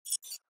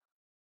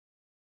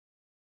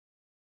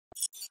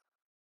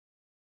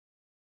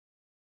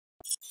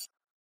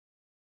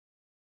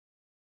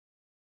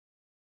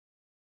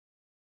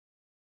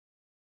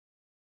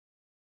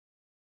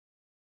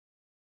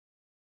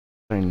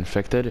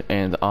infected,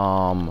 and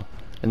a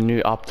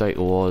new update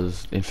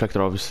was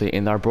infected obviously,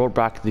 and I brought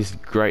back this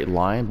great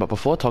line. But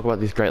before I talk about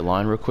this great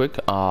line real quick,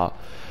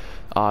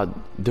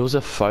 there was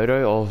a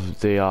photo of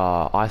the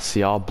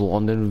ICR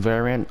Blondin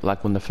variant,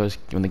 like when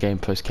the game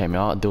first came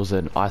out. There was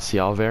an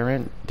ICR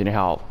variant. Do you know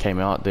how it came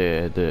out?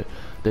 The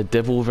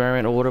devil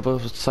variant or whatever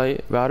to say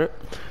about it.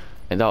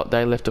 And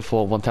they left it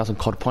for 1,000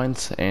 COD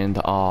points, and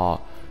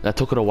they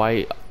took it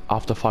away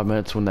after 5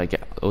 minutes when the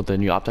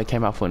new update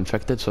came out for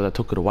infected. So they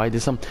took it away.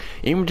 There's some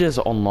images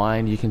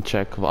online you can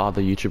check with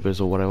other YouTubers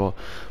or whatever.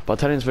 But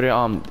today's this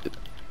video,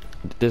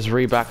 there's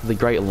back the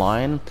great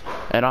line,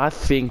 and I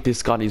think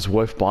this gun is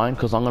worth buying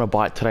because I'm gonna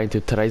buy it today into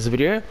today's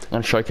video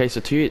and showcase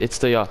it to you. It's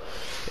the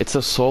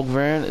SAUG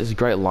variant. It's a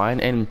great line,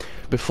 and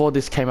before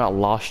this came out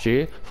last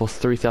year for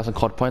 3,000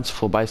 COD points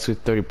for basically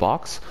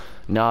 $30.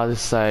 Now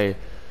this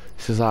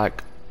is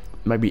like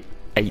maybe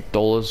 $8,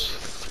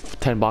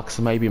 $10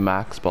 maybe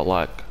max, but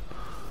like,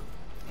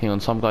 hang on,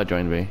 some guy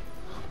joined me.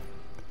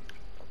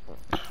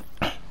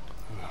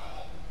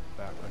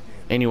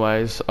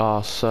 Anyways,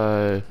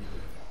 so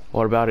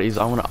what about it is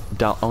I'm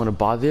gonna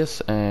buy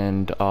this,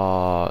 and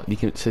you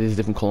can see these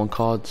different calling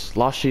cards.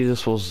 Last year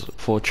this was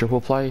for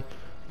triple play,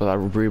 but I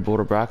re-bought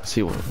it back.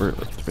 See what?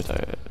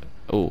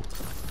 Oh,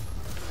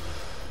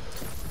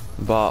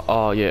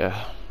 but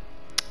yeah,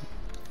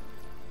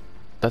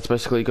 that's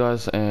basically it,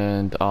 guys.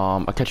 And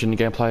I'll catch you in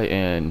the gameplay.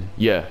 And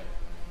yeah,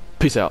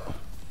 peace out.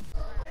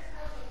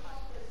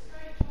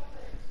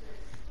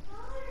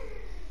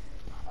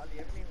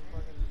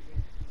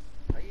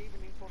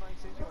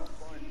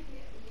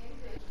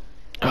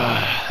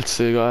 Let's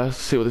see, guys.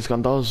 See what this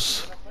gun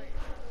does.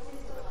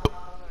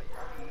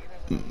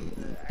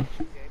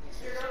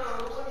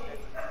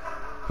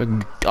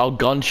 I'll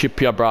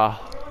gunship ya, brah.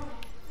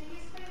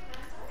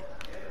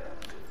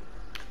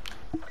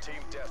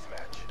 Team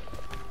deathmatch.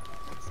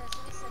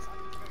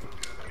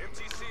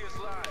 MTC is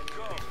live.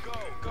 Go, go,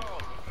 go.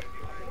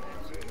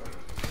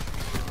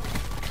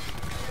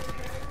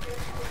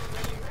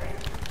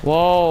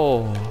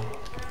 Whoa.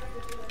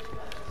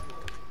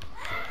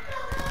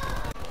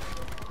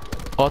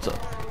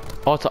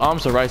 Oh, it's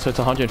arms are right, so it's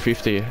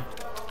 150. We have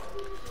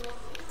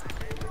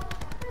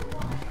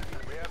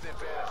the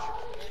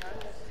advantage.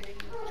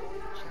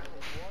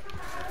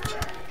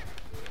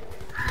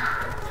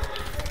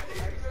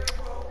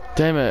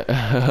 Damn it.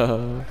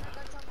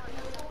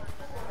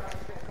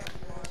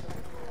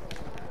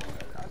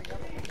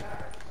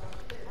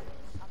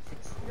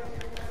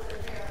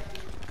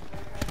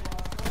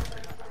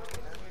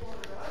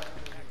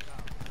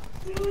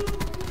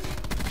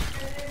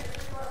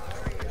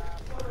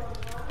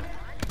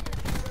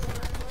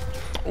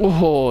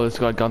 Oh, this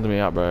guy gunned me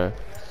out, bro.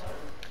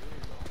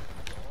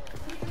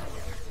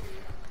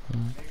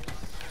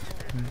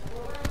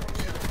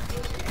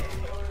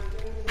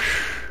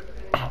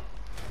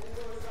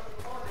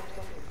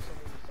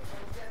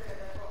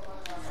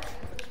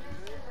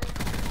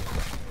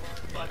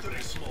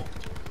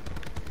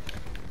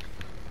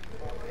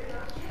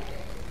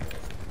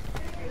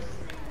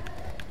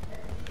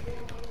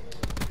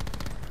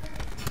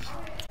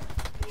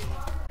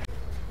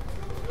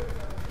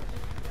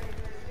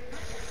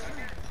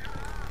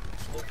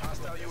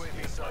 Hostile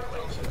UAV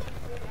sideways.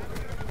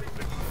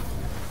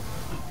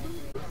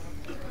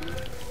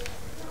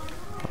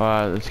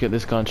 Alright, let's get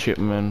this gunship,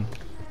 man.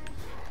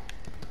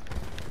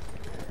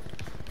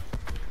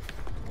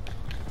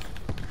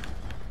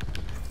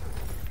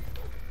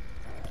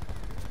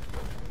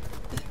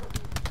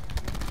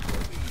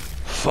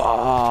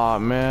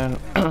 Fuck, man.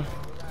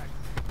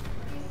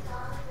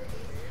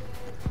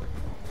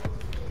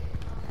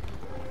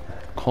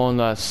 Calling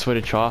that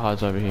sweaty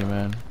tryhards over here,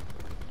 man.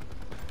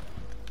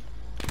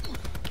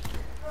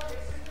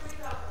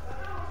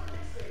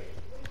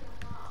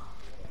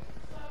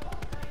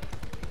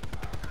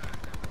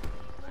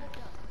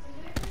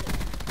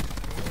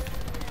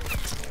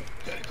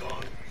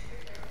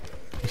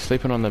 You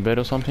sleeping on the bed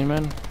or something,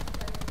 man?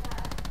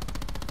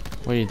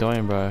 What are you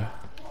doing, bro?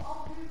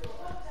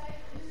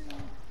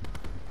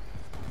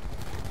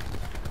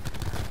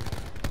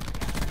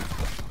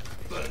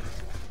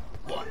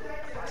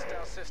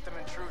 Hostile system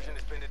intrusion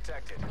has been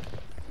detected.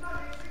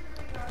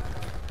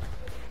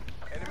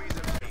 Enemies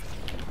in B.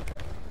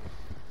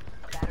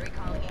 Battery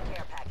calling in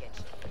care package.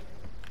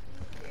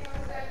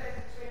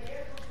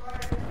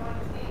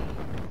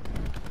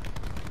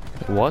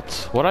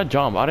 What? What'd I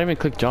jump? I didn't even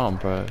click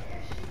jump, bro.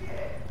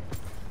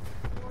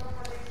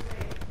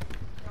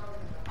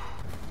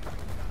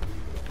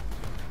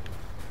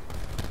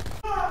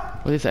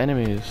 What are these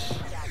enemies?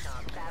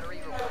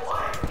 Battery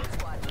required.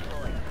 Squad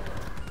deployed.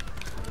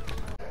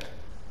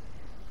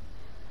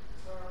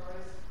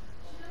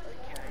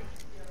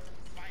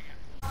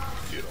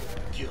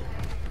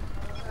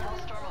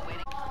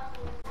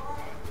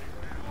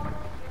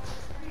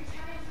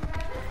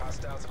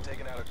 Hostiles have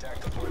taken out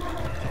attack deployment.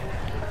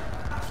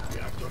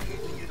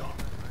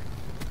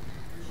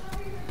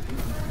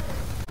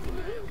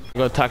 We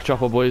got attack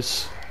chopper,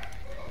 boys.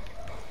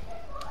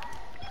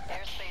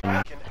 Can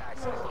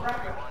access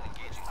Ultra One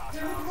engaging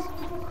hostiles.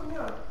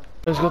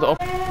 Let's go to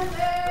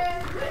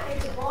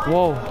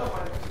Whoa.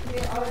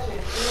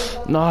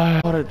 No.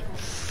 What a...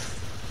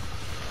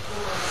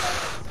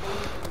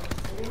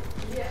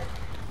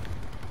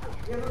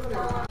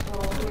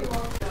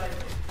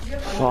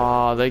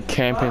 Wow, they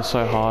camping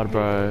so hard,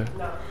 bro.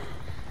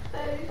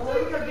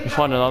 You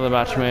find another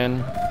match,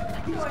 man.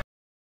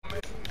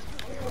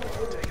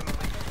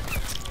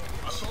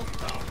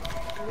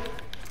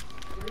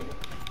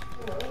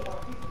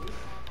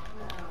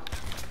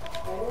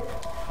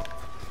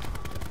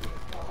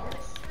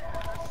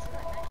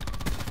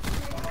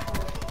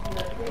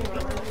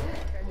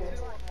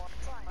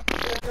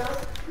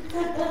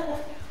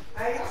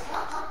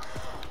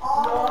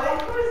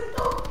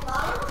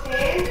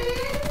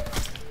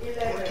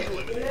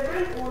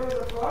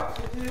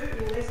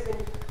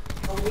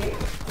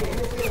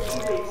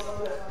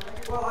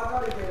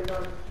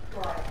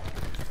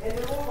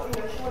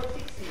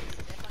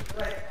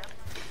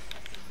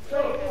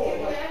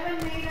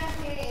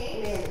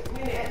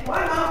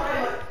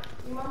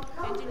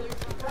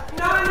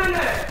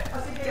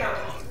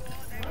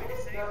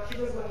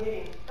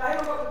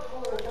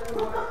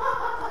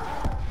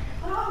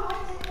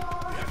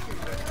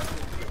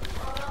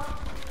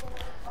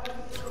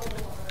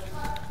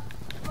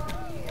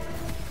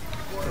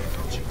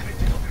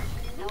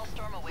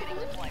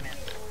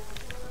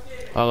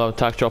 I love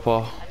attack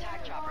chopper.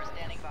 Attack chopper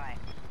standing by.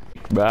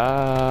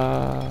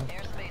 Bah.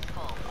 Airspace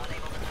full.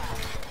 Unable to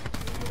pass.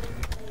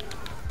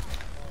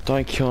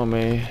 Don't kill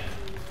me.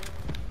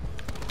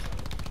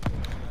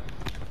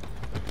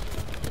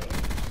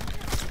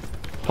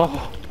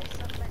 Oh.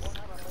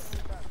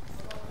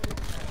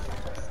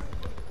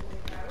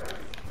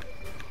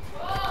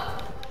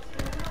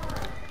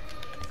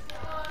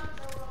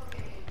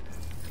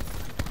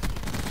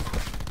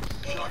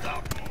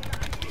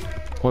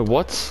 Wait,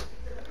 what?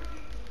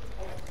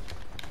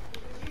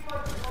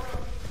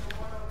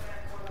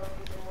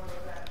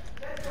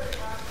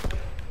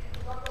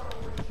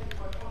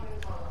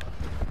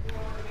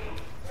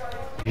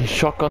 He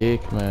shotgun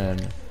dick, man.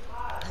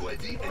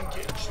 UAV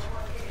engaged.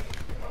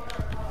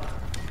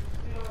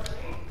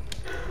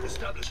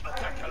 Establish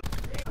attack.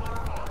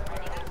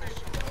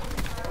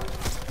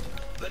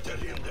 Better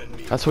him than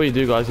me. That's what you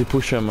do, guys. You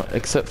push him.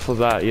 Except for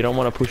that, you don't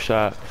want to push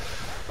that.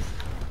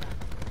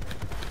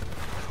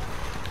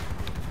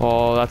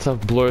 Oh, that's a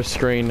blur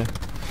screen.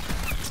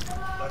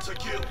 That's a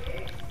kill.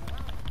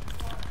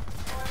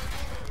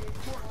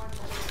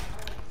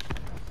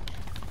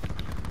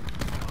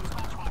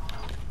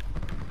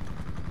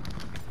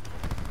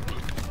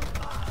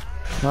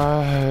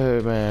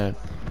 No, man.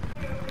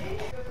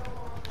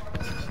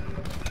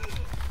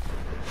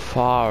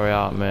 Far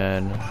out,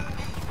 man.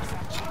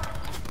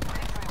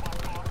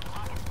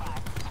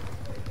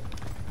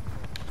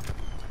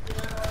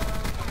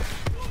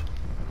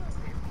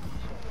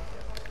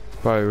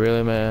 Bro,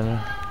 really, man?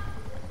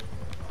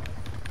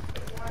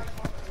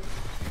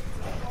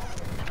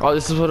 Oh,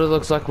 this is what it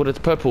looks like when it's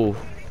purple.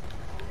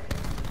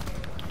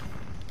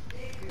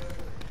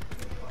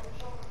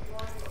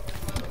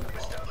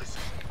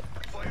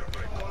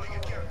 Firebreak calling in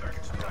care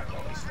package to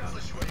tackle.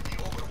 Establish UAV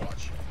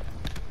overwatch.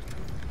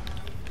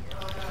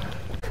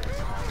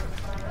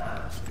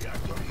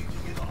 Reactor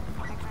heating it up.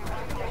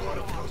 We're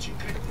approaching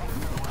critical.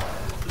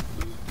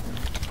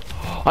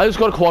 I just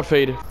got a quad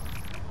feed.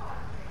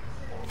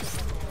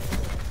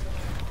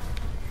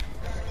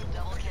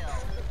 double kill.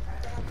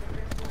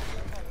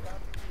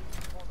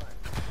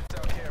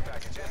 Care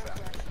package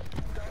inbound.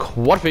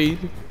 Quad feed.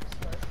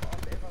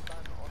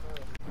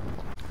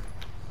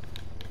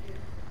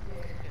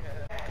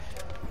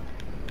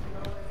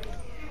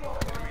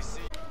 Enemy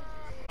C.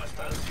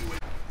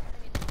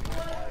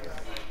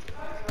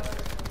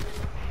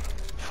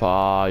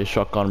 Far, you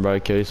shotgun, bro.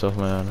 Kill yourself,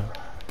 man.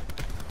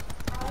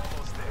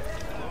 Almost there.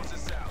 Close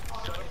this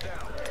out. Shut him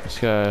down. Let's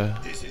go.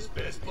 This is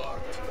best part.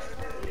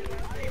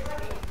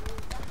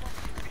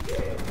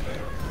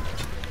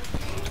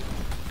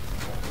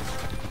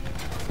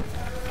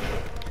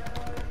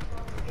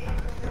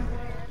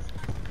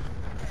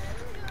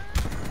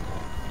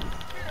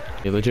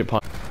 You legit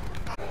punch.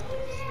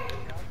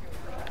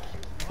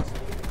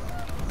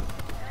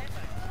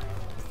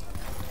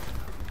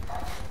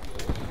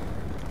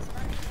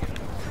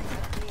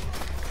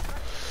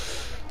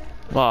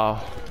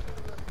 Wow.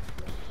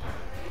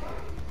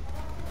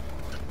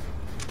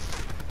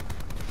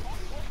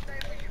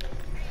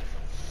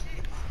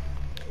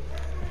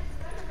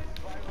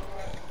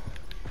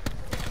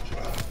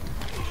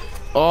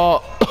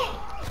 Oh.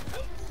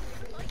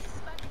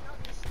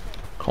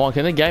 Come on,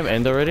 can the game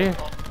end already?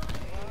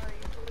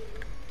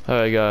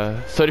 There we go.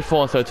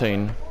 34 and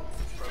 13.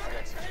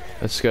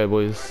 Let's go,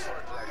 boys.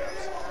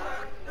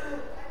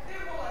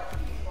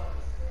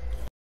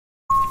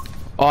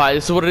 Alright,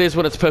 this is what it is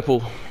when it's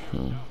purple.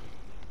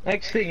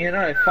 Next thing you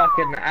know,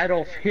 fucking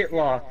Adolf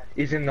Hitler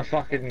is in the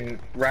fucking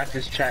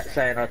Raptors chat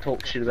saying I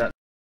talk shit about